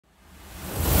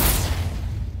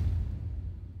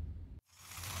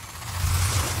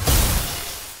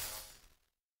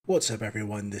What's up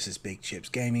everyone, this is Big Chips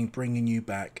Gaming bringing you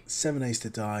back 7 Days to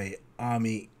Die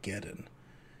ARMY-GEDDON.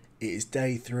 It is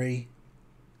day 3,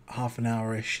 half an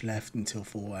hour-ish left until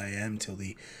 4 AM, till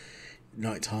the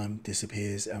nighttime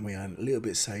disappears and we are a little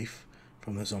bit safe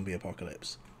from the zombie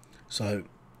apocalypse. So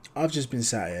I've just been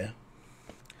sat here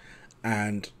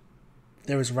and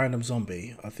there is a random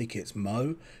zombie, I think it's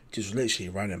Mo, just literally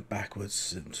running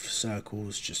backwards in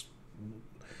circles, just,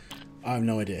 I have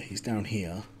no idea, he's down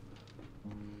here.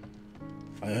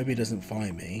 I hope he doesn't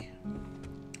find me.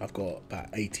 I've got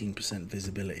about 18%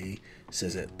 visibility, it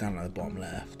says it down at the bottom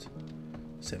left.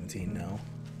 17 now.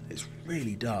 It's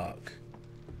really dark.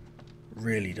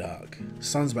 Really dark.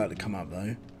 Sun's about to come up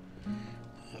though.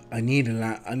 I need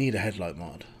a headlight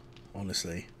mod,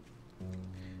 honestly.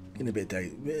 Getting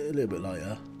a little bit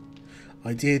lighter.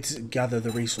 I did gather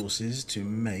the resources to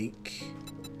make,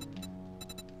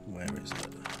 where is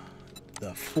it?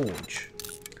 The forge.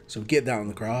 So we'll get that on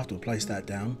the craft, we'll place that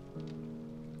down.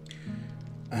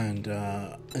 And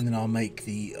then I'll make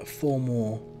the 4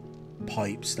 more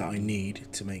pipes that I need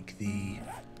to make the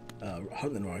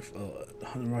hunting rifle,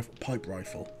 pipe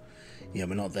rifle. Yeah,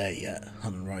 we're not there yet.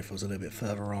 Hunting rifle's a little bit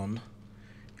further on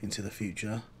into the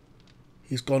future.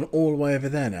 He's gone all the way over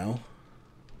there now.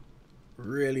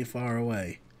 Really far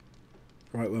away.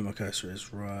 Right where my cursor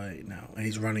is right now. And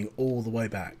he's running all the way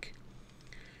back.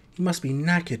 He must be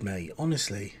knackered, mate,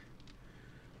 honestly.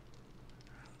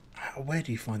 Where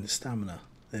do you find the stamina?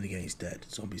 Then again, he's dead.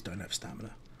 Zombies don't have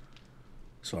stamina,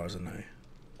 as far as I know.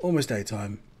 Almost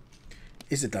daytime.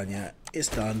 Is it done yet? It's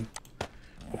done.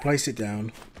 We'll place it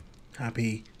down.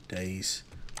 Happy days.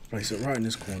 Place it right in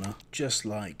this corner, just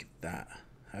like that.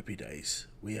 Happy days.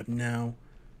 We have now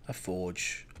a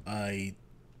forge. I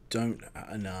don't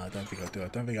think I do. I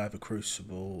don't think I have a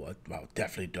crucible. Well,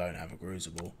 definitely don't have a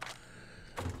crucible.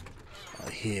 I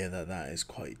hear that is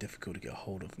quite difficult to get a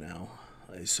hold of now.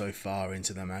 It's so far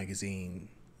into the magazine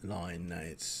line that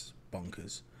it's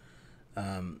bonkers.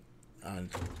 I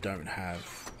don't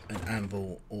have an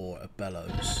anvil or a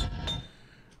bellows,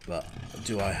 but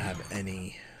do I have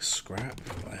any scrap?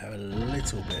 I have a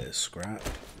little bit of scrap,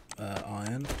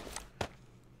 iron.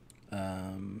 Yeah,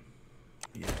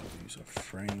 we'll use our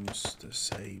frames to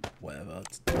say whatever.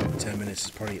 10 minutes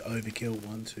is probably overkill.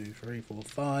 1, 2, 3, 4,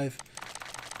 5.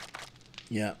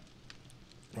 Yeah,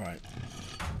 right.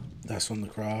 That's on the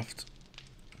craft.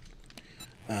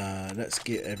 Let's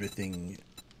get everything.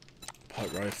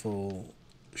 Pipe rifle,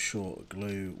 short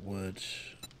glue, wood,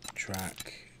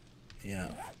 track. Yeah.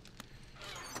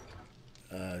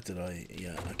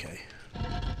 Yeah, okay.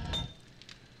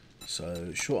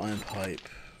 So, short iron pipe.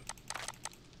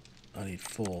 I need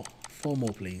 4. 4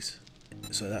 more, please.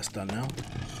 So that's done now.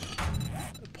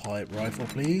 Pipe rifle,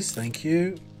 please. Thank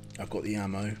you. I've got the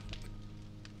ammo.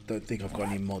 Don't think I've got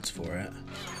any mods for it.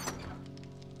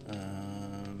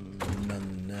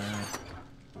 None there.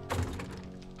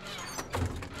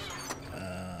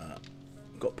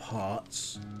 Got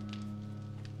parts.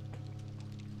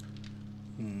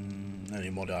 Only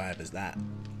mod I have is that.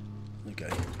 Okay.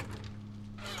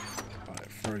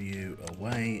 Right, throw you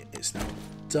away. It's now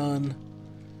done.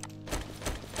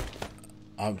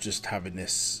 I'm just having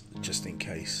this just in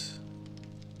case.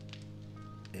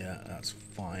 Yeah, that's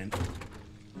fine.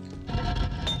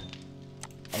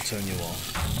 I'll turn you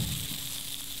off.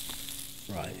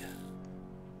 Right.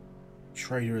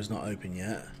 Trader is not open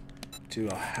yet. Do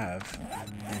I have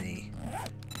any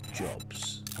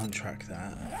jobs? Untrack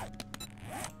that.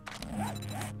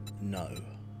 No.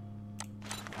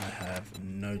 I have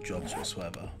no jobs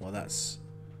whatsoever. Well, that's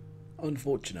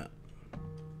unfortunate.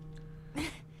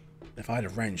 If I had a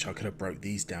wrench, I could have broke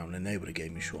these down and they would have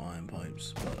gave me short iron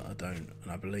pipes, but I don't,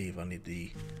 and I believe I need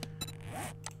the...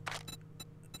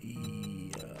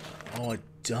 Oh, I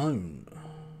don't.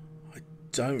 I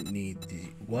don't need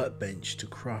the workbench to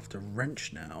craft a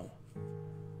wrench now.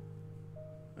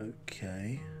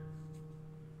 Okay.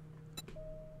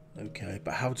 Okay,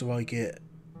 but how do I get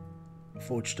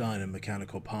forged iron and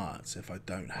mechanical parts if I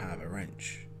don't have a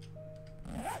wrench?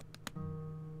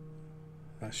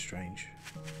 That's strange.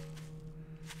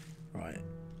 Right.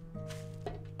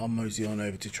 I'll mosey on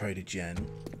over to Trader Jen.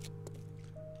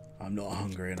 I'm not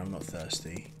hungry and I'm not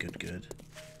thirsty. Good, good.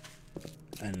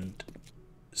 And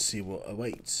see what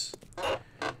awaits.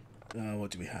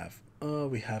 What do we have? Oh,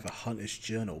 we have a Hunter's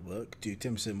Journal book. Do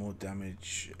 10% more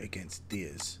damage against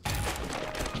deers.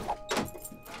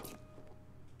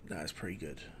 That's pretty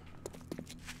good.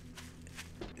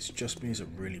 It's just me, is it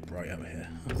really bright over here?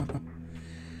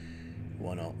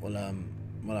 Why not? We'll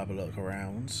have a look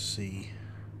around, see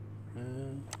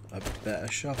a better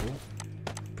shovel.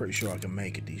 Pretty sure I can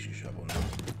make a decent shovel now.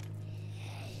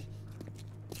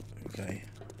 Okay.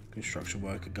 Construction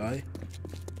worker guy.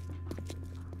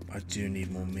 I do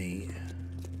need more meat.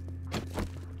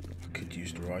 I could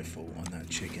use the rifle on that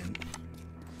chicken.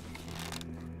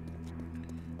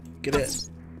 Get it?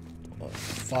 Oh,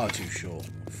 far too short.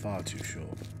 Far too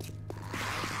short.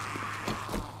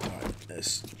 Alright,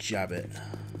 let's jab it.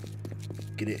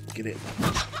 Get it, get it.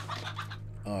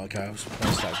 Oh, okay, I was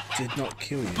surprised that did not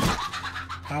kill you.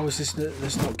 How is this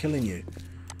not killing you?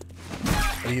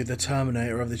 Are you the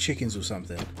Terminator of the chickens or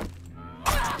something?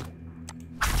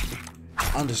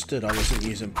 Understood I wasn't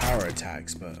using power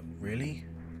attacks, but really?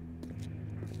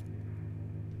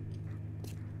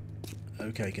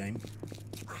 Okay, game.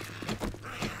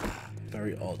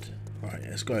 Very odd. Right,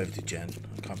 let's go over to Jen.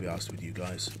 I can't be asked with you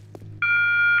guys.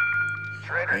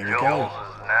 Trader Joel's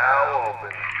is now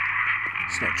open.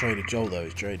 It's not Trader Joel though,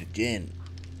 it's Trader Jen.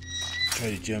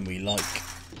 Trader Jen we like.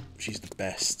 She's the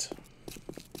best.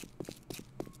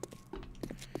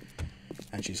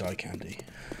 And she's eye candy.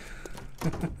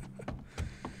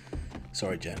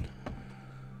 Sorry, Jen.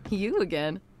 You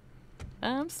again?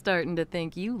 I'm starting to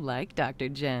think you like Dr.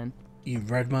 Jen.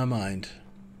 You've read my mind.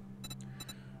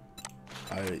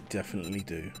 I definitely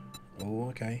do. Oh,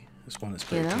 okay. This one is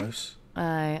pretty close.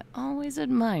 I always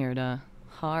admired a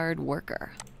hard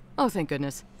worker. Oh, thank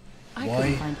goodness. I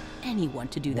couldn't find anyone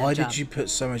to do that job. Why did you put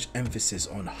so much emphasis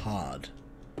on hard?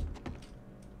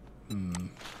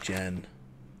 Jen.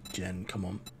 Jen, come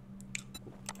on.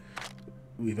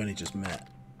 We've only just met.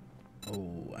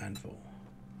 Oh, anvil.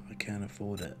 I can't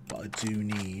afford it, but I do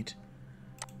need...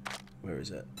 Where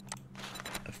is it?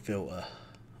 A filter.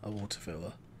 A water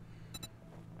filter.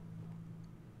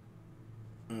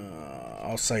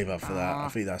 I'll save up for that. I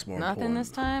think that's more important. Nothing this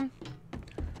time?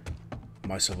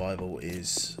 My survival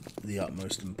is the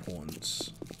utmost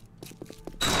importance.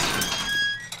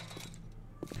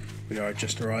 We are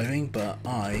just arriving, but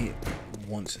I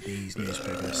want these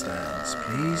newspaper stands,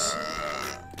 please.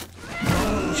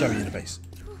 Shove you in the face.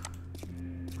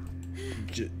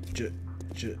 Jab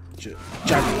you in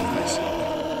the face.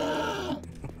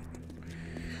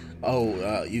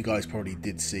 Oh, you guys probably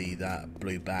did see that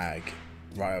blue bag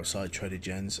right outside Trader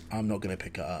Jen's. I'm not going to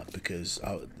pick it up because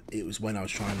it was when I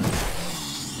was trying to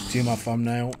do my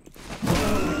thumbnail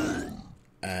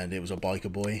and it was a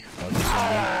biker boy,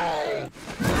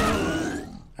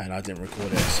 and I didn't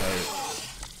record it, so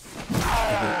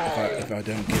if I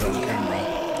don't get on camera,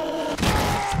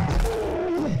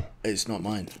 it's not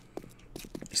mine.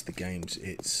 It's the game's,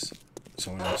 it's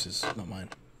someone else's, not mine.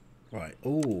 Right,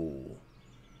 ooh.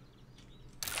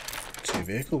 2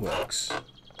 vehicle works.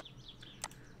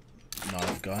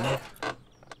 Knife guy.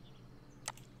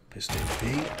 Pistol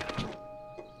Pete.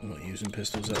 I'm not using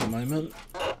pistols at the moment.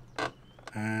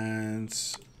 And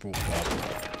broad club.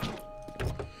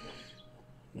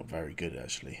 Not very good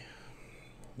actually.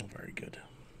 Not very good.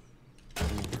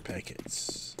 Ooh, repair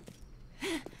kits.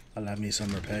 I'll have me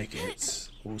some repair kits.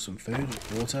 Ooh, some food,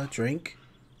 water, drink.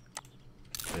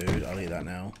 Food, I'll eat that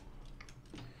now.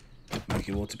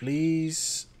 Murky water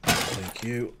please. Thank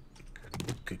you.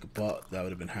 Cook a pot, that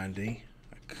would have been handy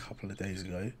a couple of days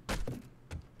ago.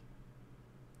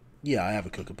 Yeah, I have a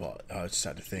cooker pot. I just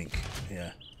had to think.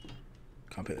 Yeah.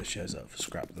 Can't pick the shares up,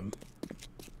 scrap them.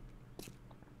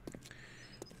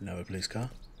 Another police car.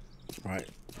 Right.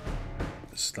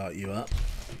 Let's start you up.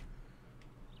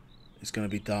 It's going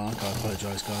to be dark. I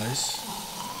apologise, guys.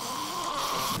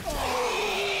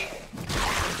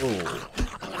 Oh.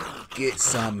 Get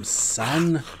some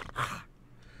sun.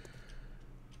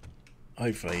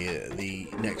 Hopefully the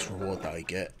next reward that I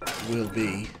get will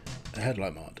be a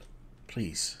headlight mod.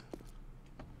 Please.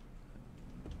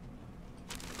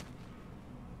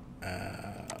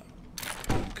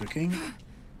 Cooking.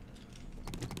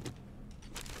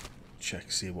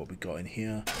 Check, see what we got in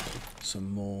here.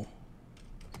 Some more.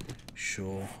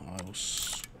 Sure, I will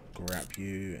scrap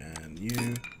you and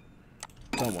you.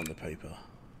 Don't want the paper.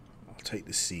 I'll take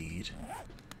the seed.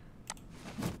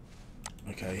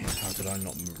 Okay, how did I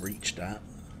not reach that?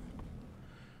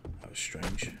 That was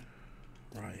strange.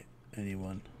 Right,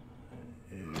 anyone?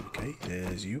 Okay,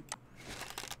 there's you.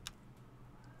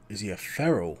 Is he a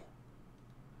feral?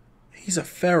 He's a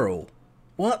feral.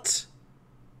 What?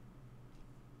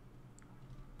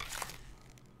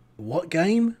 What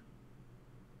game?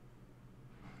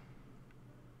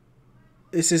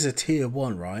 This is a tier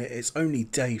 1, right? It's only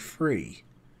day 3.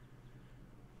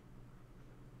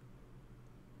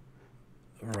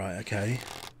 Right, okay.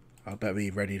 I better be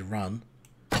ready to run.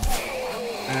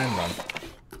 And run.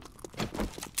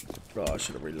 Oh, I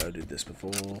should have reloaded this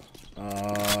before.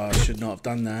 I should not have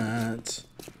done that.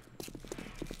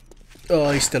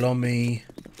 Oh, he's still on me.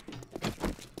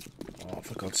 Oh,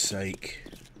 for God's sake.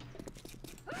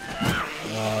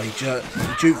 Oh, he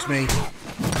juked me.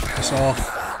 Piss off.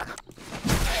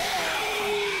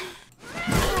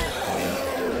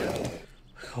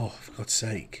 Oh, for God's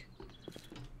sake.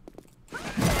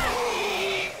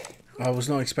 I was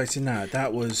not expecting that.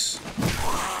 That was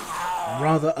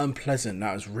rather unpleasant.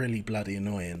 That was really bloody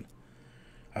annoying.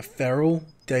 A feral,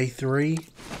 day 3.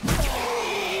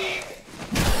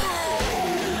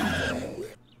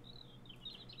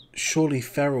 Surely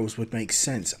ferals would make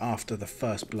sense after the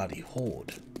first bloody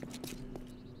horde.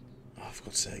 Oh, for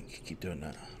God's sake, keep doing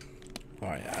that.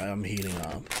 Alright, I'm healing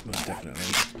up, most definitely.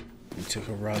 We took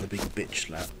a rather big bitch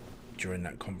slap during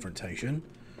that confrontation.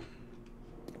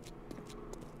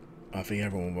 I think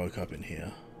everyone woke up in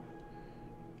here.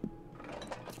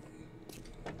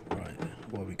 Right,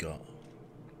 what have we got?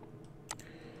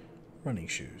 Running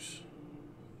shoes.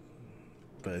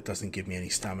 But it doesn't give me any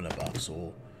stamina buffs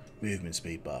or movement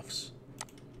speed buffs.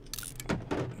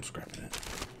 I'm scrapping it.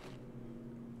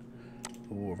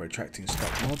 Oh, retracting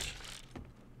stock mod.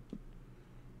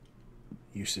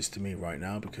 Useless to me right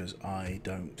now because I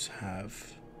don't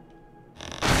have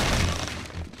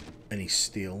any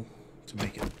steel to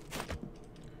make it.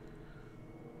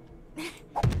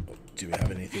 Do we have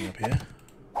anything up here?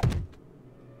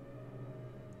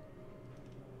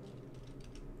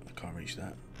 I can't reach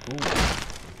that. Oh,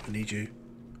 I need you.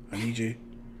 I need you.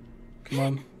 Come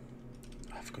on.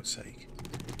 Oh, for God's sake.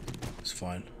 It's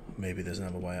fine. Maybe there's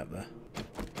another way up there.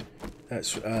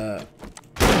 That's, well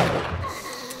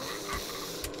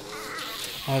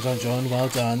done, John. Well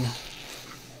done.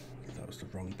 That was the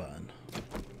wrong button.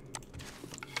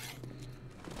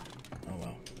 Oh,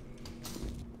 well.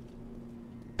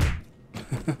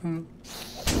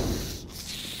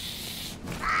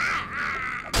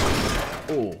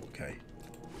 Oh, okay.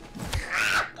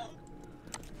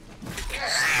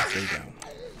 Stay down.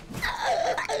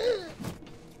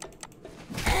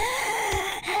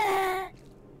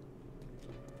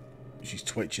 She's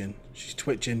twitching. She's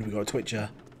twitching. We got a twitcher.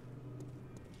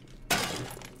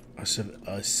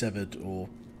 I severed or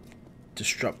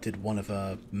disrupted one of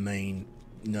her main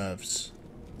nerves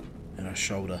in her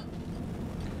shoulder.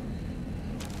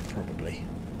 Probably.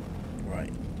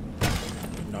 Right.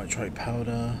 Nitrate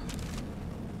powder.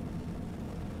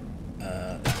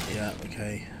 Yeah,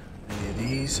 okay. Any of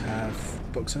these have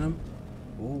books in them?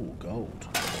 Ooh, gold.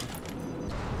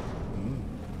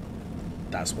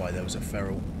 That's why there was a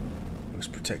feral. It was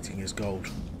protecting his gold.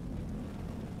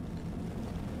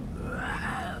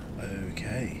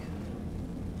 Okay.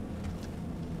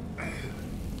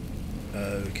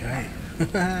 Okay.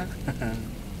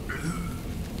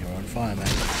 You're on fire, man.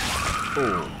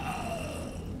 Oh.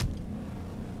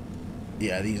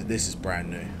 Yeah, this is brand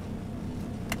new.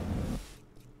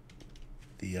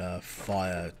 The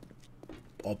fire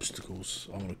obstacles,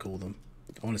 I want to call them.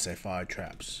 I want to say fire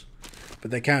traps.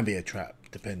 But they can be a trap,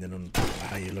 depending on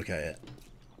how you look at it.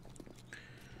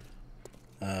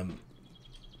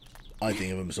 I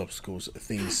think of them as obstacles,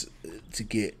 things to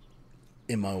get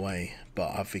in my way,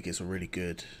 but I think it's a really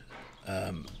good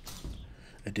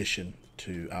addition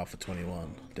to Alpha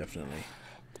 21, definitely.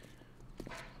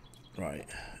 Right,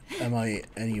 am I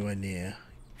anywhere near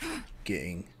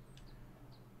getting...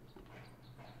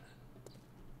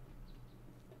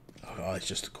 Oh, it's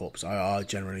just a corpse. I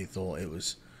generally thought it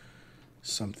was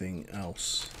something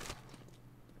else.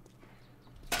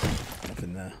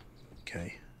 Nothing there.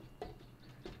 Okay.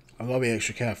 I've got to be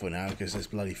extra careful now because there's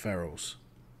bloody ferals.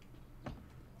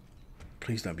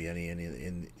 Please don't be any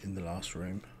in the last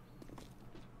room.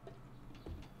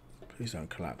 Please don't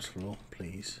collapse floor,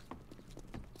 please.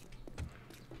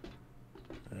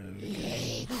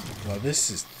 Okay. Well, this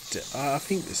is... I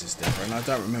think this is different. I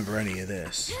don't remember any of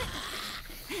this.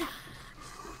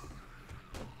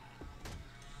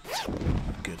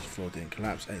 Good, floor didn't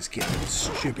collapse. And it's getting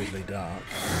stupidly dark.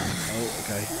 Oh,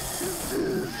 okay.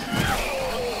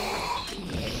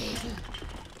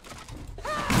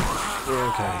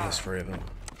 Okay, there's 3 of them.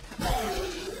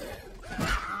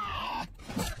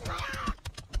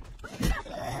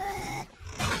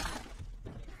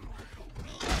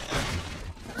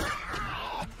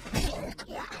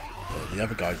 Oh, the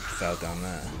other guy fell down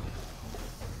there.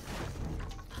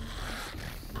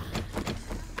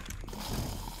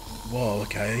 Whoa,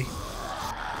 okay.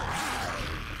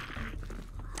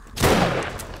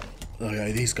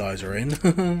 Okay, these guys are in.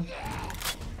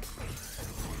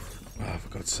 Oh, for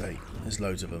God's sake. There's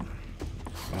loads of them.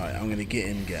 Right, I'm going to get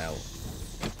in and get out.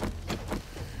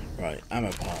 Right,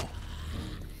 ammo pile.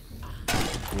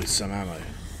 With some ammo.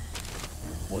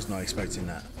 Was not expecting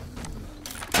that.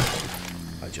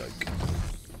 I joke.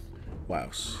 What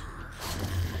else?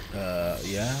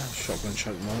 Yeah, shotgun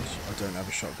choke mod. I don't have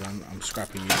a shotgun. I'm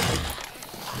scrapping you.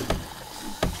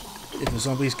 If the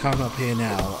zombies come up here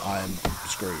now, I'm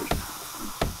screwed.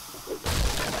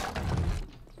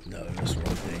 No, that's the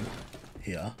wrong thing.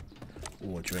 Here.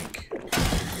 Or a drink.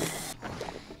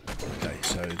 Okay,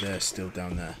 so they're still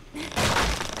down there.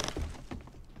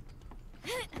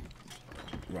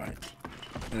 Right.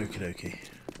 Okie dokie.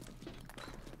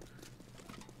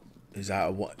 Is that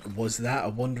a was that a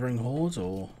wandering horde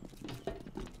or?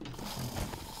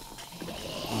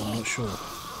 I'm not sure.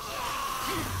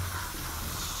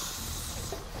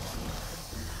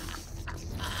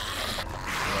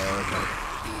 Okay.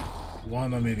 Why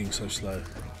am I moving so slow?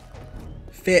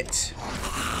 Fit!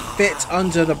 Fit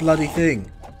under the bloody thing!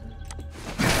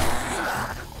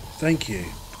 Thank you.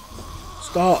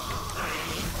 Stop!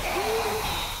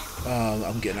 Oh,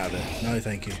 I'm getting out of there. No,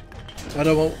 thank you. I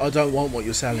don't want what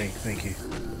you're selling, thank you.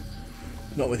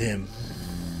 Not with him.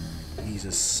 He's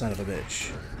a son of a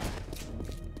bitch.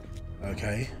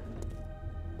 Okay.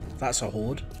 That's a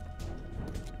horde.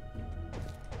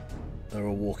 They're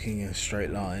all walking in a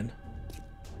straight line.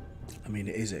 I mean,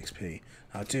 it is XP.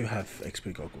 I do have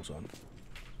XP goggles on.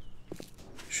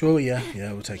 Sure, yeah,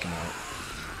 we'll take them out.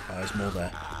 There's more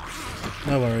there.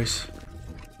 No worries.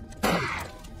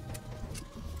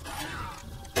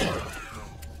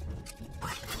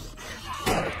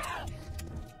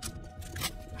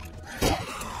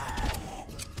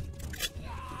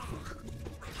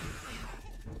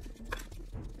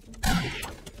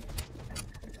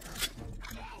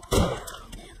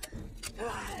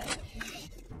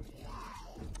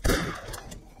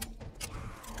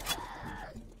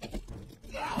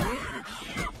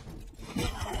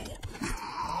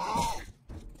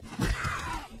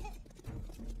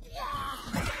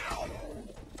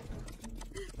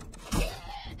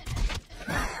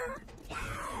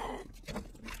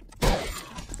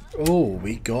 Oh,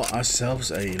 we got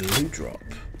ourselves a loot drop.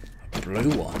 A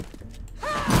blue one.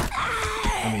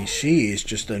 I mean, she is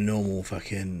just a normal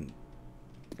fucking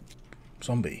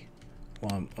zombie.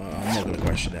 Well, I'm not going to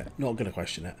question it. Not going to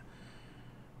question it.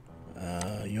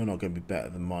 You're not going to be better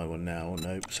than my one now.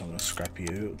 Nope, so I'm going to scrap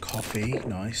you. Coffee,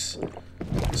 nice.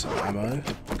 Some ammo,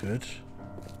 good.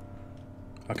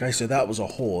 Okay, so that was a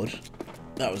horde.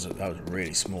 That was a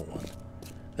really small one.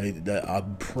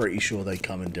 I'm pretty sure they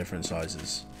come in different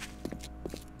sizes.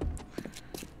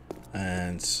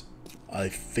 And I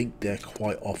think they're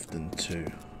quite often too.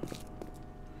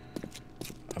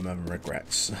 I'm having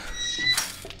regrets.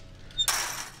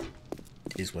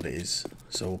 Is what it is.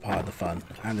 So all part of the fun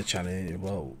and the challenge.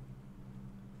 Whoa.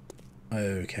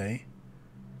 Okay.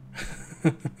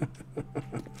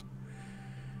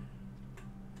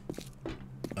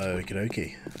 Okie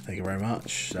dokie. Thank you very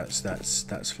much.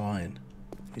 That's fine.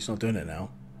 He's not doing it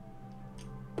now.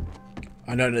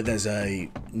 I know that there's a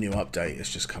new update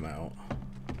that's just come out.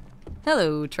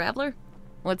 Hello, traveler.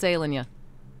 What's ailing you?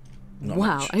 Not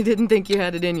wow, much. I didn't think you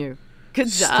had it in you. Good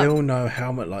job. Still no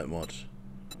helmet light mod.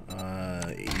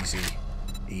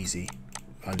 Easy.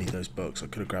 I need those books. I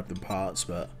could have grabbed the parts,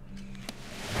 but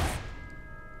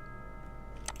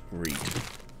read.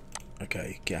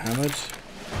 Okay, get hammered.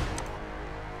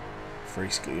 3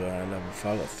 skill level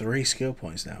 5. Got 3 skill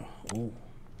points now. Ooh,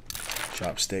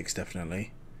 sharp sticks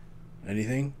definitely.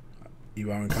 Anything?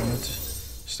 You are encumbered.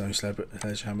 Stone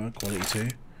sledgehammer, quality 2.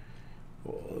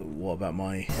 What about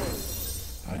my?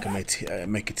 I can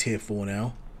make a tier 4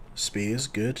 now. Spears,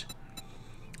 good.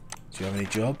 Do you have any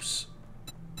jobs?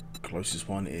 Closest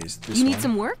one is this one. You need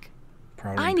some work?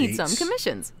 Prowling I need Pete's. some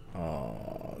commissions.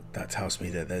 Oh, that tells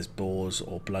me that there's boars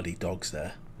or bloody dogs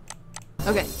there.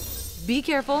 Okay, be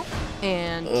careful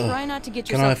and try not to get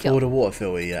Can I yourself afford killed. a water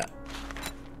filter yet?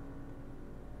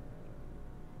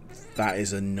 That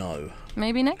is a no.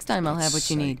 Maybe next time I'll have what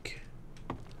you need.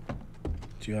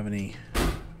 Do you have any?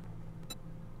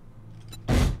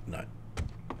 No.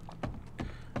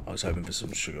 I was hoping for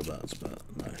some sugar butts, but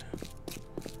no.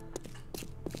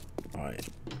 Alright.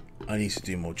 I need to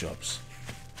do more jobs.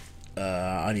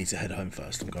 I need to head home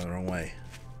first. I'm going the wrong way.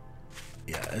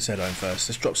 Yeah, let's head home first.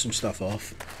 Let's drop some stuff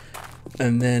off.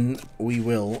 And then we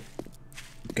will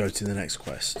go to the next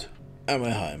quest. And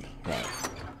we're home. Right.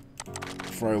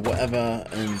 Throw whatever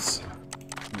and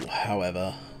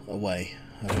however away.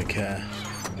 I don't care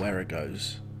where it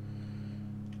goes.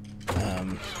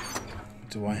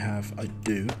 Do I have? I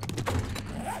do.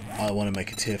 I want to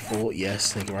make a tier 4.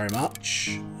 Yes, thank you very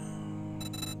much.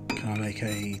 Can I make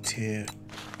a tier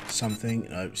something?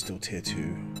 No, still tier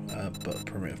 2, but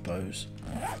primitive bows.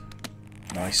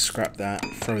 Nice, scrap that,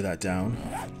 throw that down.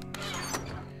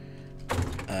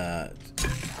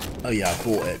 Oh yeah, I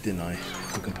bought it, didn't I?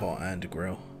 Cooking pot and a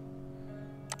grill.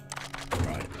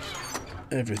 Right,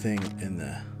 everything in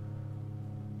there.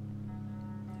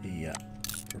 Yeah.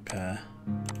 Repair.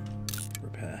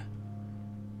 Repair.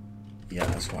 Yeah,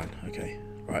 that's fine. Okay.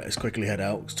 Right, let's quickly head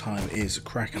out. Time is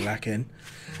crack-a-lacking.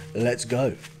 Let's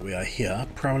go. We are here.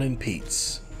 Prowling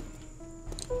Pete's.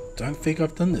 Don't think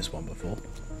I've done this one before.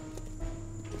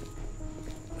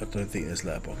 I don't think there's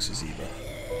letterboxes either.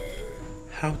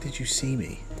 How did you see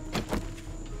me?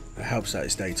 It helps that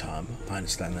it's daytime. I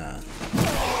understand that.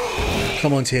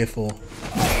 Come on, tier 4.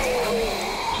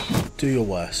 Do your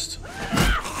worst.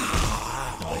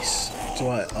 Nice. Do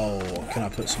I... Oh, can I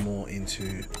put some more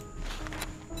into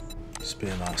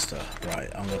Spearmaster? Right,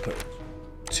 I'm going to put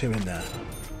 2 in there.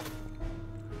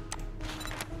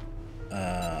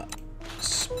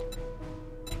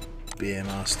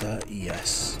 Spearmaster,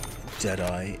 yes.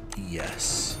 Deadeye,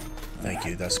 yes. Thank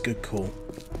you, that's a good call.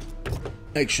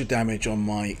 Extra damage on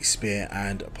my spear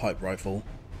and pipe rifle.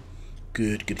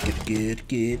 Good, good, good, good,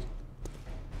 good.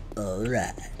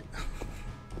 Alright.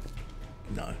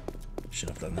 No,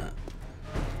 shouldn't have done that.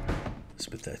 It's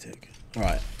pathetic.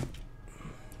 Alright.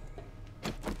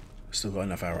 Still got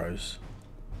enough arrows.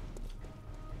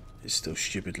 It's still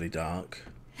stupidly dark.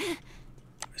 I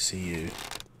see you.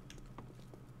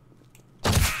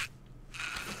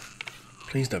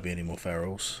 Please don't be any more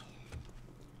ferals.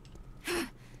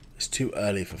 It's too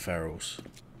early for ferals.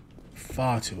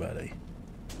 Far too early.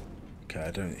 Okay,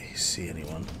 I don't see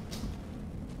anyone.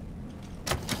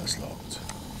 That's locked.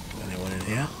 Anyone in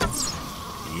here?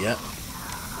 Yep.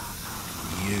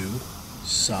 You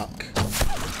suck.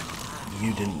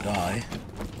 You didn't die.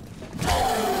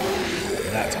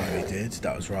 That time he did.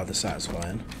 That was rather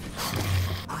satisfying.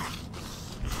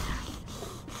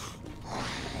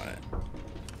 Right.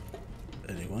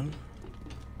 Anyone?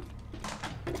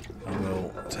 I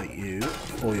will take you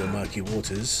for your murky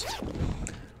waters.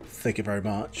 Thank you very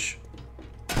much.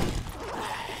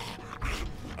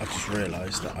 I just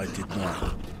realised that I did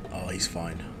not. Oh, he's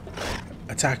fine.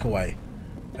 Attack away.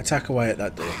 Attack away at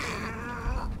that door.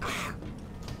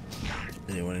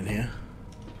 Anyone in here?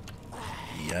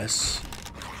 Yes.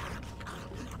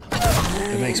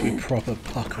 It makes me proper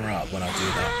pucker up when I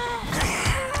do that.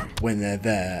 When they're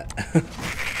there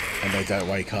and they don't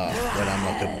wake up. When I'm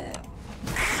like a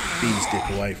bee's dip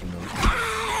away from them.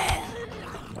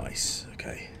 Nice.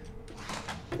 Okay.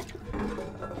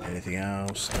 Anything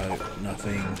else? No,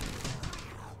 nothing.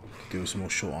 Do some more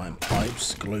short iron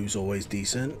pipes. Glue's always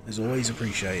decent. It's always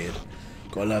appreciated.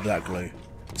 Gotta love that glue.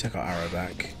 Take our arrow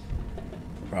back.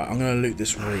 Right, I'm gonna loot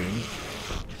this room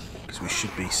because we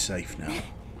should be safe now.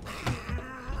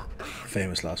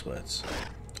 Famous last words.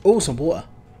 Oh, some water.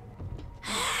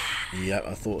 Yep,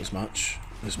 I thought as much.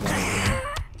 There's one in here.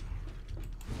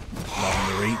 Loving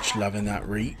the reach. Loving that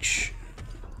reach.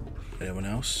 Anyone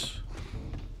else?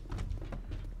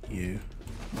 You.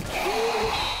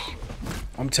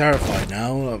 I'm terrified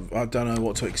now. I don't know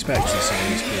what to expect in some of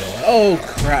these people. Oh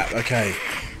crap! Okay.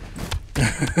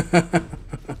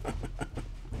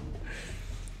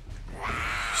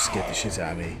 Scared the shit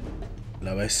out of me,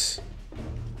 Lois.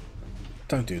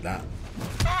 Don't do that.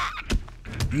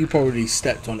 You probably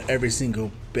stepped on every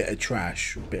single bit of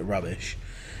trash, bit of rubbish,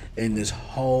 in this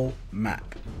whole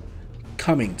map,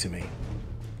 coming to me,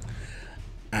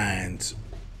 and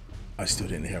I still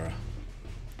didn't hear her.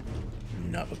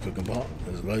 Another cooking pot.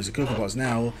 There's loads of cooking pots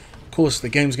now. Of course, the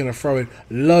game's going to throw in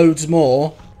loads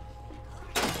more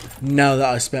now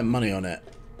that I spent money on it.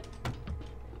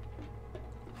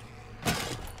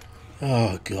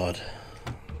 Oh, God.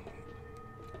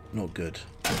 Not good.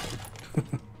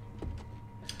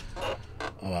 Oh,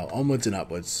 well. Onwards and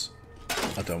upwards.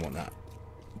 I don't want that.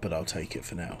 But I'll take it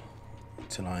for now.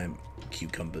 Until I am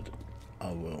cucumbered.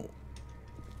 I will.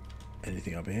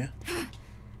 Anything up here?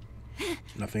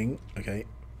 Nothing. Okay.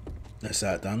 That's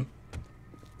that done.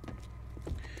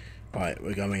 Right,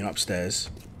 we're going upstairs.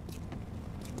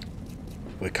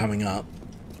 We're coming up.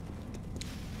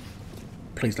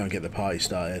 Please don't get the party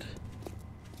started.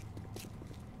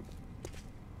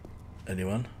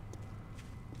 Anyone?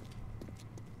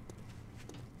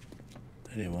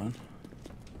 Anyone?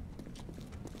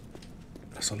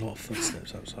 That's a lot of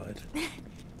footsteps outside.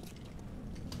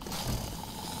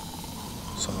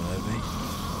 Someone over me.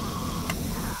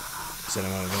 Is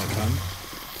anyone going to come?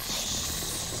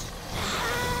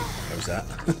 What was that?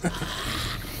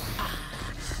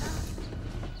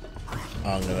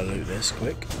 I'm going to loot this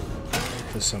quick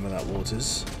for some of that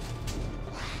waters.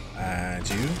 And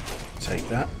you, take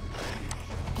that.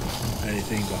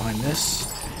 Anything behind this?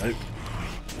 Nope.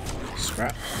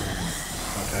 Scrap.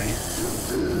 Okay.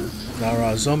 There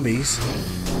are zombies.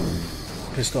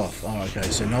 Pissed off. Oh, okay,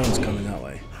 so no one's coming that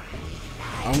way.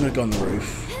 I'm going to go on the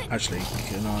roof. Actually,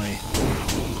 can I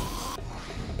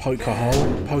Poke a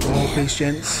hole, please,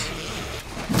 gents.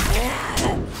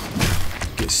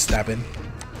 Get stabbing.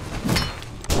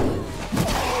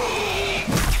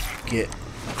 Get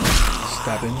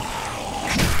stabbing.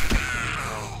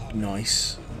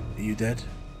 Nice. Are you dead?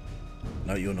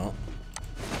 No, you're not.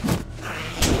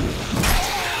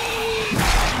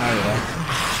 Now you are.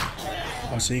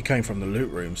 Oh, so you came from the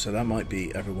loot room, so that might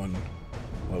be everyone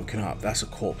woken up. That's a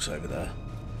corpse over there.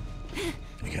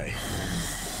 Okay.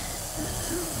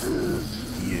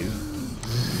 You.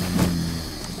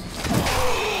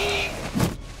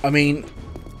 I mean,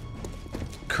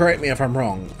 correct me if I'm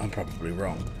wrong. I'm probably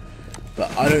wrong.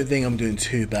 But I don't think I'm doing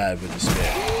too bad with the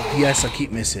spear. Yes, I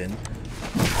keep missing.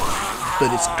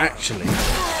 But it's actually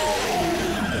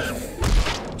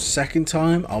the second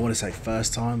time. I want to say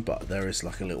first time, but there is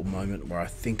like a little moment where I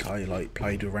think I like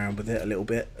played around with it a little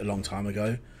bit a long time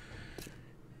ago.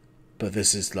 But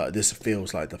this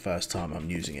feels like the first time I'm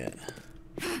using it.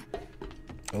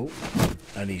 Oh,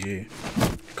 I need you.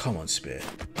 Come on, spear.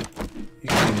 You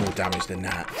can do more damage than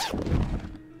that.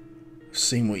 I've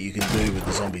seen what you can do with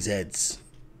the zombies' heads.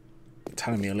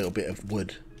 Telling me a little bit of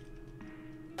wood.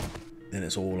 Then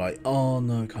it's all like, oh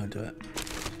no, can't do it.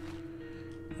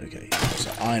 Okay,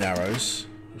 so iron arrows.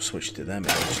 We'll switch to them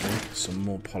eventually. Some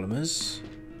more polymers.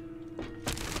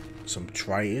 Some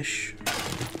trayish.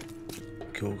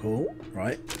 Cool, cool.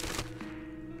 Right.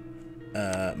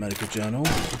 Medical journal.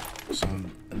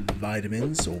 Some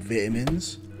vitamins or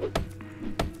vitamins.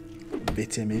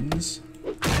 Vitamins.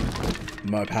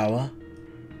 Mo power.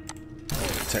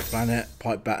 Tech planet.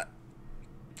 Pipe bat.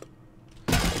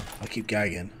 I keep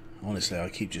gagging. Honestly, I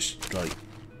keep just like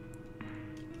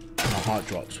my heart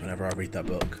drops whenever I read that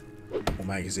book or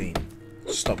magazine.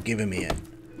 Stop giving me it.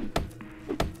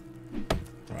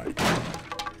 Right.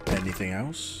 Anything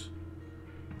else?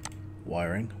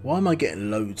 Wiring. Why am I getting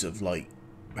loads of like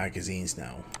magazines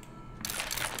now?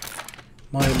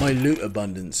 My loot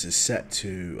abundance is set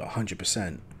to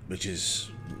 100%, which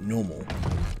is normal.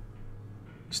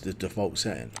 It's the default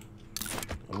setting.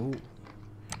 Oh,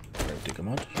 digger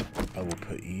mod. I will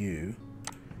put you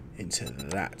into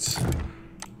that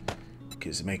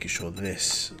because making sure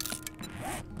this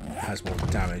has more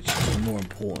damage is more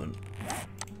important.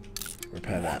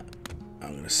 Repair that.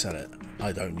 I'm gonna sell it.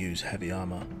 I don't use heavy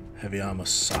armor. Heavy armor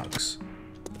sucks.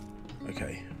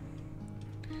 Okay.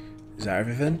 Is that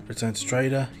everything? Return to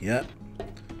trader. Yep.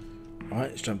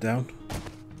 Alright, let's jump down.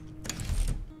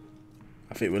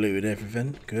 I think we looted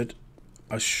everything. Good.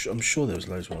 I'm sure there was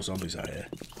loads more zombies out here.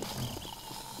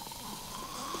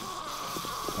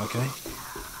 Okay.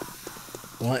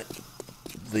 Right.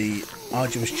 The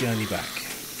arduous journey back.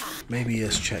 Maybe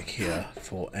let's check here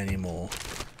for any more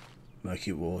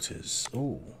murky waters.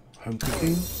 Oh, home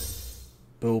cooking.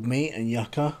 Boiled meat and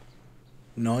yucca.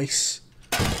 Nice.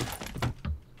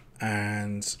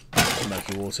 And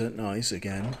murky water. Nice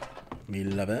again. We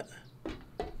love it.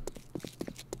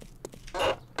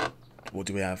 What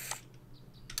do we have?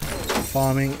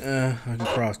 Farming. I can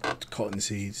craft cotton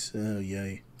seeds. Oh,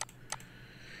 yay.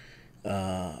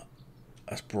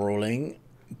 That's brawling.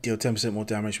 Deal 10% more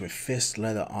damage with fist,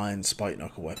 leather, iron, spike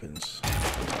knuckle weapons.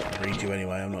 I'll read you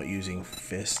anyway. I'm not using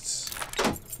fists.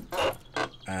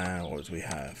 And what do we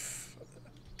have?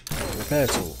 Repair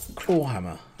tool. Claw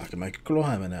hammer. I can make a claw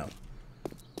hammer now.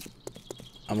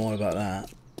 I'm all about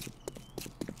that.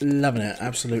 Loving it.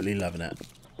 Absolutely loving it.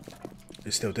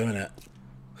 It's still doing it.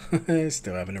 It's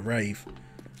still having a rave.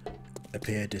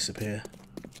 Appear, disappear.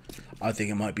 I think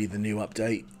it might be the new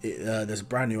update. There's a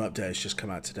brand new update that's just come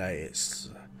out today. It's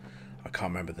I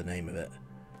can't remember the name of it.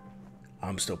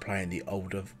 I'm still playing the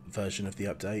older version of the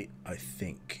update. I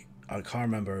think I can't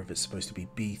remember if it's supposed to be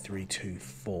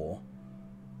B324 or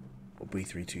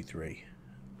B323.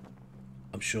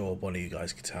 I'm sure one of you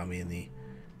guys could tell me in the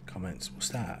comments. What's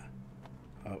that?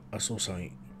 I saw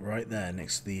something right there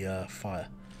next to the fire.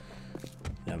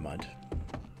 Never mind.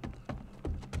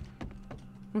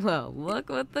 Well, look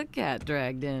what the cat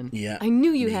dragged in. Yeah. I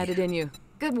knew you had it in you.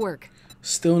 Good work.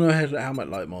 Still no helmet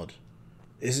light mod.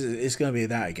 It's going to be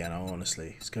that again,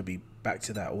 honestly. It's going to be back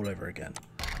to that all over again.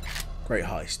 Great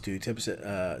heist. Do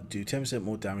 10%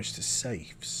 more damage to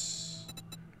safes.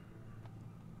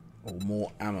 Or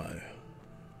more ammo.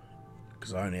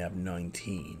 Because I only have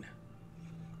 19.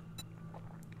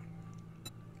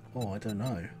 Oh, I don't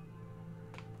know.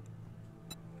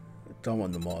 Don't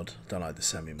want the mod. Don't like the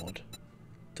semi-mod.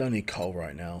 Don't need coal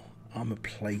right now. Armor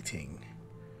plating.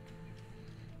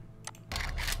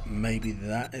 Maybe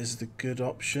that is the good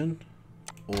option.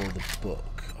 Or the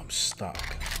book. I'm stuck.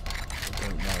 I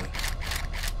don't know.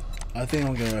 I think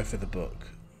I'm going to go for the book.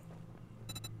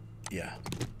 Yeah.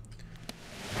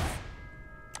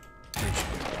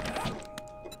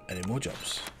 Any more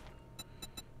jobs?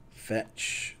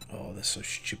 Fetch. Oh, they're so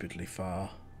stupidly far.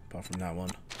 Apart from that one.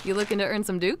 You looking to earn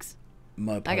some dukes?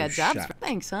 My I got jobs. shack.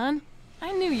 Thanks, son.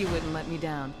 I knew you wouldn't let me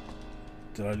down.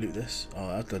 Did I loot this? Oh,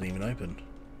 that doesn't even open.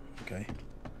 Okay.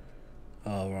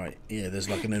 Oh, right. Yeah, there's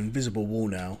like an invisible wall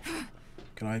now.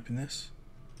 Can I open this?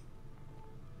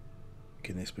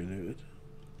 Can this be looted?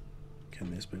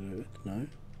 Can this be looted? No.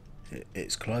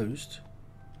 It's closed.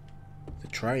 The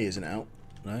tray isn't out.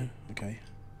 No? Okay.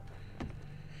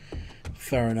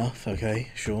 Fair enough. Okay,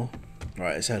 sure.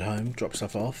 Right, let's head home. Drop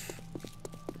stuff off.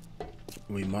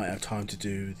 We might have time to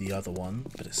do the other one,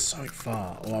 but it's so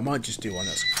far. Or I might just do one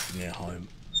that's near home.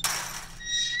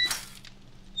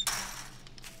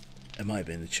 It might have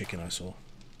been the chicken I saw.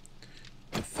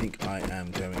 I think I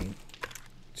am going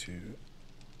to...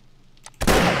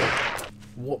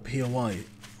 What POI?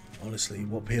 Honestly,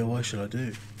 what POI should I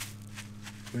do?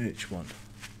 Which one?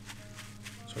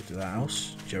 So I do that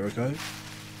house? Jericho?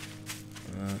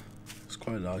 It's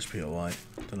quite a large POI.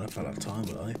 Don't know if I'll have time,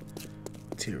 will I?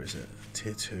 What tier is it?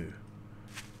 Tier 2.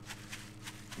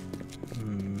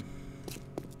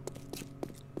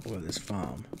 What about this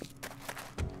farm?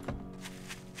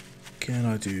 Can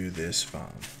I do this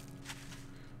farm?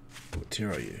 What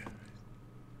tier are you?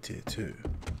 Tier 2.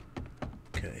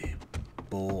 Okay.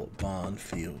 Boar, barn,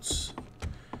 fields.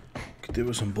 Could do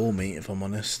with some boar meat if I'm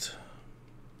honest.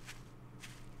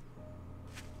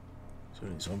 So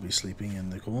any zombies sleeping in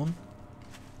the corn?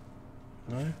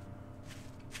 No?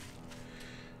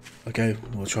 Okay,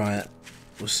 we'll try it.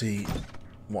 We'll see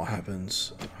what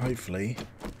happens. Hopefully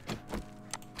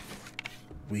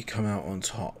we come out on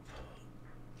top.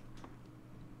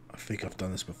 I think I've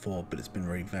done this before, but it's been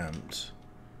revamped.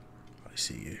 I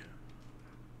see you.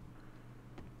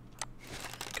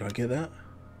 Can I get that?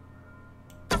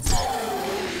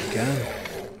 I can.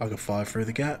 I can fire through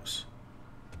the gaps.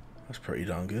 That's pretty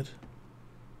darn good.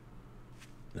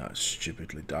 Now it's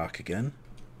stupidly dark again.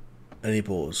 Any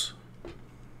boars?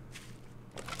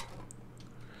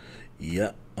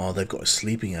 Yep. Oh, they've got a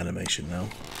sleeping animation now.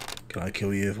 Can I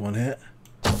kill you with one hit?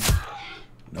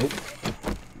 Nope.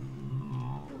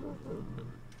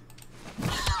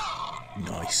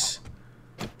 Nice.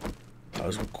 I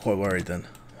was quite worried then.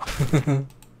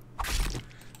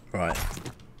 Right.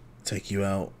 Take you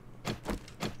out.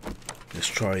 Let's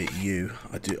try you.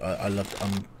 I love.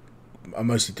 I'm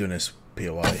mostly doing this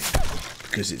POI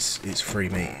because it's free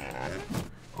meat.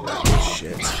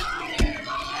 Shit.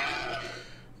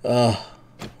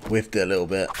 Whiffed it a little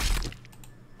bit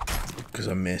because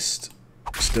I missed.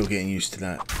 Still getting used to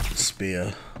that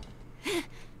spear.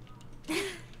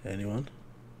 Anyone?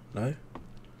 No?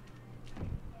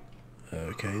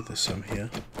 Okay, there's some here.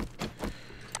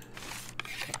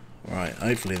 Right,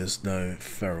 hopefully there's no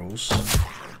ferals.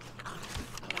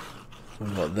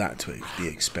 We've got that to be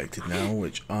expected now,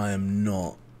 which I am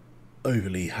not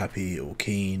overly happy or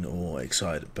keen or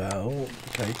excited about.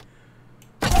 Okay.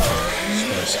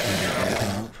 Spice can get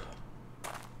anything up.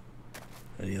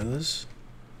 Any others?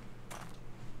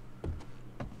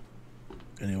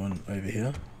 Anyone over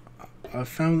here? I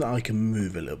found that I can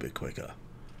move a little bit quicker.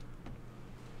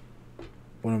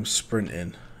 When I'm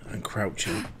sprinting and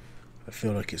crouching, I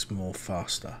feel like it's more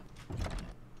faster.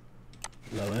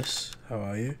 Lois, how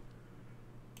are you?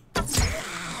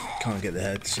 Can't get the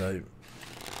head, so...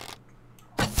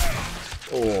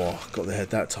 Oh, got the head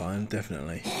that time,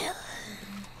 definitely.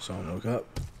 Someone woke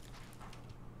up.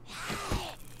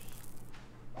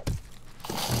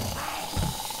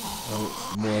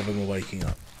 Oh, more of them are waking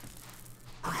up.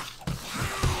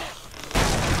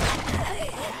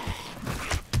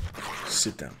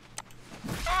 Sit down.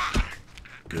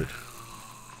 Good.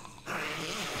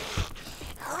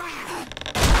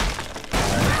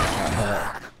 That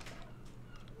hurt.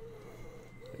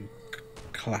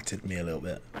 Clattered me a little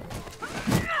bit.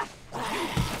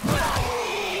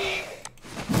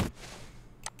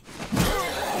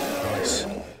 Nice.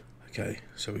 Okay,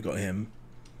 so we got him.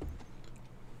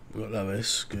 We got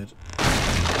Lois. Good.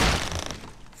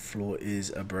 Floor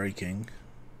is a breaking.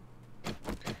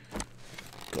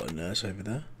 Got a nurse over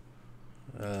there.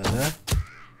 There.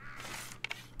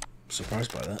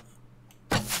 Surprised by that.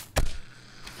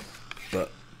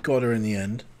 But got her in the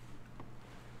end.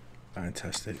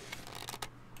 Fantastic.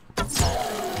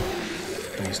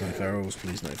 Please no ferals,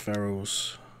 please no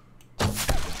ferals.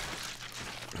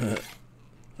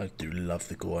 I do love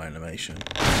the gore animation.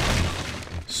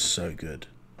 So good.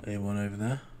 Anyone over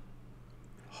there?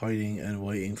 Hiding and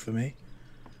waiting for me.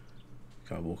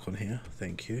 Can I walk on here?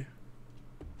 Thank you.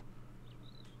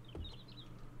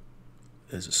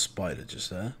 There's a spider just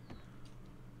there.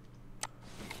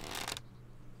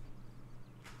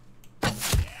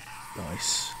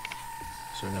 Nice.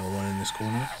 So another one in this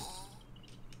corner.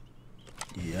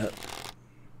 Yep.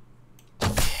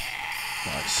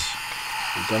 Nice.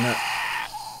 We've done it.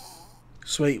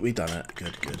 Sweet, we've done it.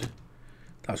 Good, good.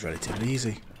 That was relatively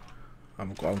easy.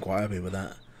 I'm quite happy with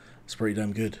that. It's pretty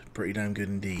damn good. Pretty damn good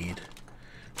indeed.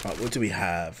 Right, what do we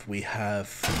have? We have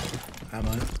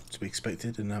ammo, to be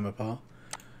expected, in an ammo pile.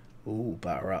 Ooh,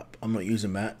 batter up. I'm not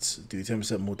using mats. Do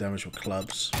 10% more damage with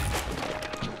clubs.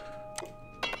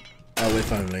 Oh,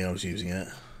 if only I was using it.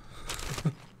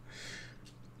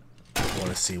 I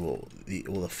want to see what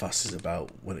all the fuss is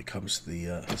about when it comes to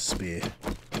the spear.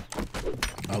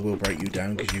 I will break you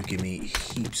down because you give me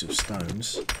heaps of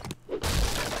stones.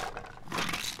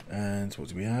 And what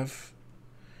do we have?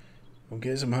 I'm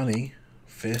getting some honey.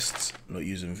 Fists. I'm not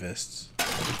using fists.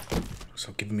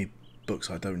 Stop giving me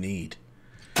books I don't need.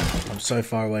 I'm so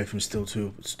far away from steel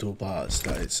parts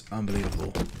that it's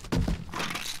unbelievable.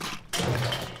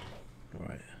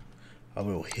 Right. I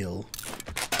will heal.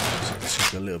 So let's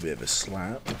take a little bit of a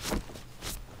slap.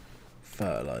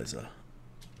 Fertilizer.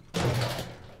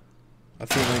 I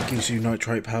think that gives you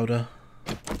nitrate powder.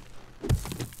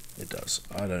 It does.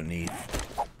 I don't need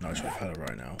nitrate powder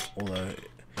right now. Although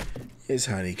it's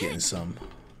handy getting some.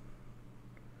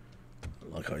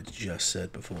 Like I just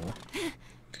said before.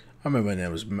 I remember when there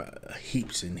was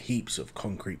heaps and heaps of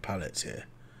concrete pallets here.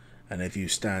 And if you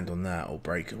stand on that or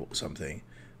break or something,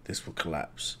 this will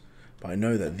collapse. But I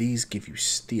know that these give you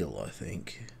steel, I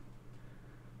think.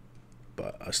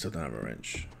 But I still don't have a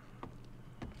wrench.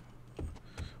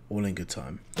 All in good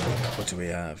time. What do we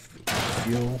have?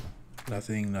 Fuel?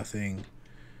 Nothing, nothing.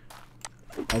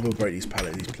 I will break these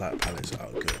pallets. These pallets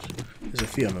are good. There's a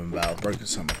few of them about. I've broken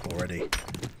some up already.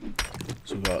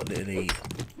 So we've got literally...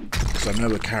 Because I know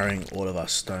we're carrying all of our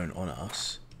stone on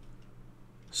us.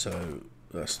 So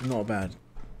that's not a bad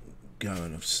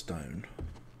going of stone.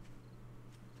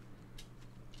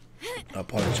 I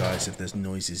apologise if there's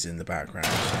noises in the background.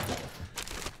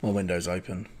 My window's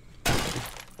open.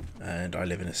 And I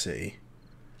live in a city.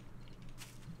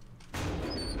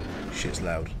 Shit's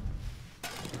loud.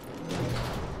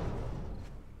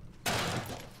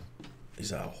 Is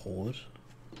that a horde?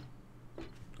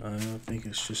 I think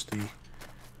it's just the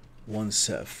one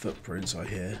set of footprints I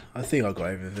hear. I think I got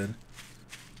everything.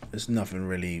 There's nothing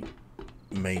really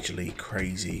majorly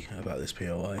crazy about this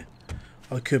POI.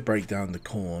 I could break down the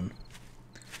corn,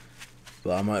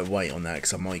 but I might wait on that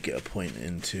because I might get a point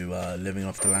into living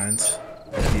off the land.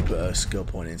 If you put a skill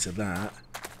point into that,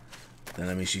 then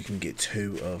that means you can get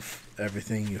 2 of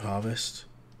everything you harvest.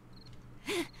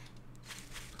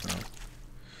 Oh.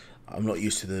 I'm not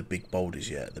used to the big boulders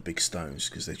yet, the big stones,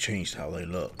 because they changed how they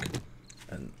look.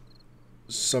 And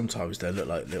sometimes they look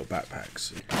like little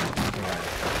backpacks. Right.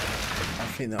 I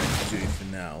think that will do for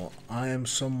now. I am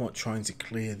somewhat trying to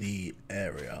clear the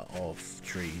area of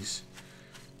trees.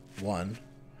 One,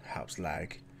 helps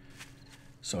lag.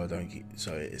 So I don't get,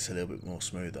 so it's a little bit more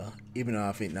smoother. Even though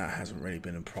I think that hasn't really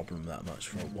been a problem that much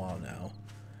for a while now.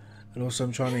 And also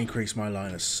I'm trying to increase my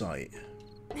line of sight.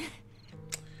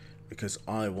 Because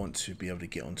I want to be able to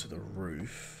get onto the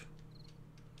roof.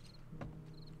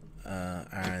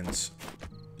 And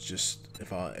just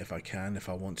if I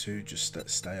want to, just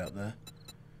stay up there.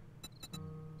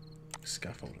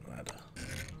 Scaffold and ladder.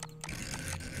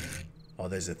 Oh,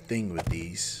 there's a thing with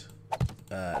these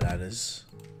ladders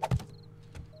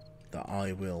that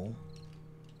I will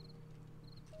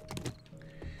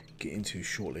get into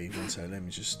shortly. One second, let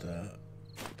me just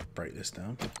break this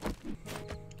down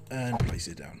and place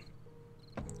it down.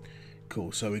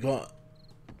 Cool, so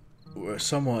we're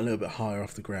somewhat a little bit higher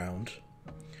off the ground,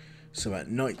 so at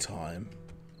night time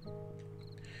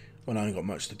when I ain't got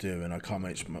much to do and I can't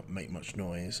make much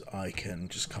noise, I can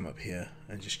just come up here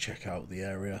and just check out the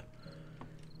area,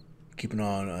 keep an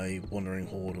eye on a wandering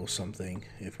horde or something.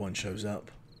 If one shows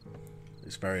up,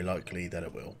 it's very likely that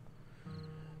it will.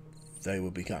 They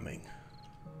will be coming,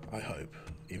 I hope,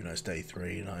 even though it's day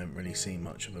 3 and I haven't really seen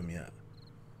much of them yet.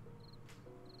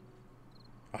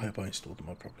 I hope I installed them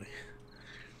properly.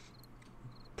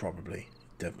 Probably,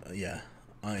 definitely, yeah.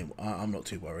 I'm not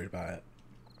too worried about it.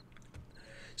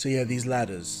 So yeah, these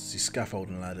ladders, these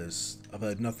scaffolding ladders, I've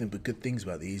heard nothing but good things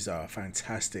about these. Are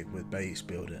fantastic with base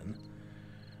building,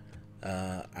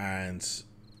 and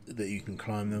that you can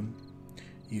climb them.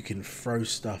 You can throw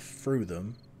stuff through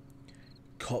them.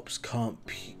 Cops can't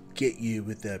get you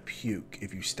with their puke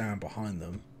if you stand behind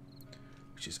them,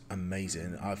 which is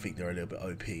amazing. I think they're a little bit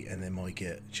OP, and they might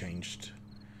get changed.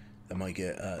 They might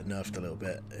get nerfed a little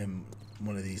bit in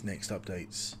one of these next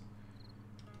updates.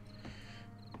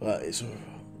 But it's a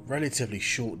relatively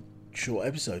short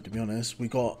episode, to be honest. We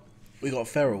got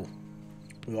feral.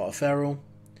 We got a feral.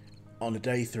 on a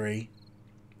day 3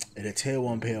 in a tier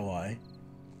 1 POI.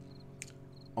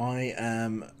 I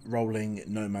am rolling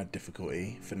nomad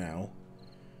difficulty for now.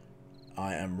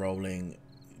 I am rolling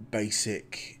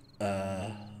basic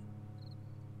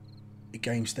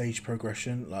game stage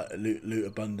progression, like loot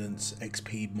abundance,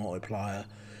 XP multiplier.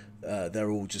 They're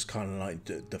all just kind of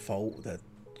like default. They're,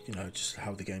 you know, just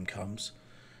how the game comes.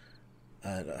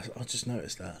 And I just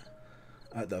noticed that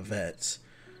at the vets,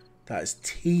 that is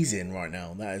teasing right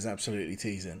now. That is absolutely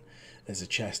teasing. There's a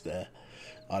chest there.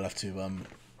 I'll have to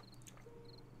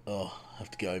I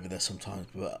have to get over there sometimes,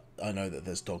 but I know that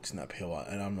there's dogs in that POI,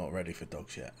 and I'm not ready for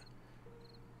dogs yet.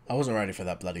 I wasn't ready for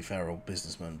that bloody feral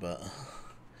businessman, but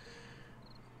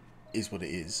is what it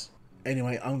is.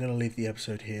 Anyway, I'm going to leave the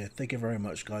episode here. Thank you very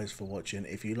much, guys, for watching.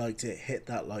 If you liked it, hit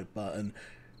that like button.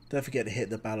 Don't forget to hit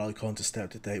the bell icon to stay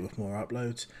up to date with more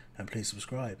uploads, and please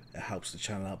subscribe. It helps the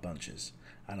channel out bunches.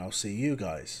 And I'll see you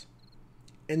guys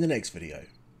in the next video.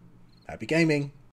 Happy gaming!